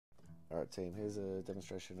Alright team, here's a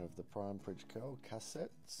demonstration of the prime bridge curl KAS set.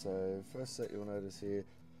 So first set you'll notice here,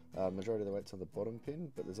 majority of the weight's on the bottom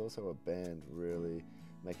pin, but there's also a band really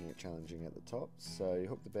making it challenging at the top. So you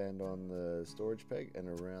hook the band on the storage peg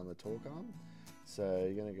and around the torque arm. So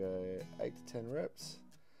you're going to go 8 to 10 reps,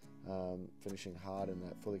 finishing hard in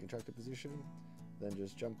that fully contracted position. Then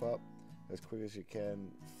just jump up as quick as you can,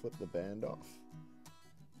 flip the band off,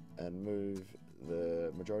 and move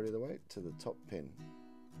the majority of the weight to the top pin.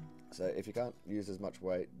 So if you can't use as much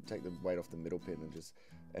weight, take the weight off the middle pin and just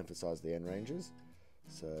emphasize the end ranges.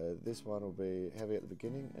 So this one will be heavy at the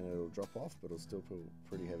beginning and it'll drop off, but it'll still feel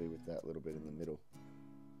pretty heavy with that little bit in the middle.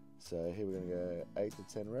 So here we're going to go 8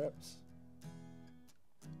 to 10 reps.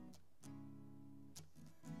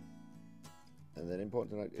 And then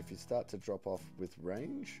important to note, if you start to drop off with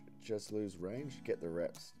range, just lose range, get the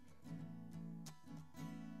reps.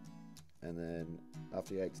 And then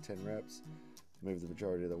after 8 to 10 reps, move the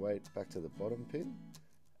majority of the weight back to the bottom pin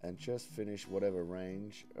and just finish whatever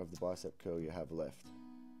range of the bicep curl you have left.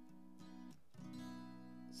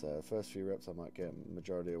 So the first few reps I might get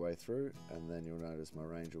majority of the way through, and then you'll notice my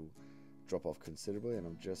range will drop off considerably and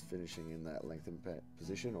I'm just finishing in that lengthened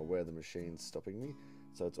position or where the machine's stopping me.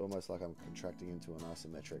 So it's almost like I'm contracting into an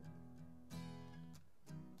isometric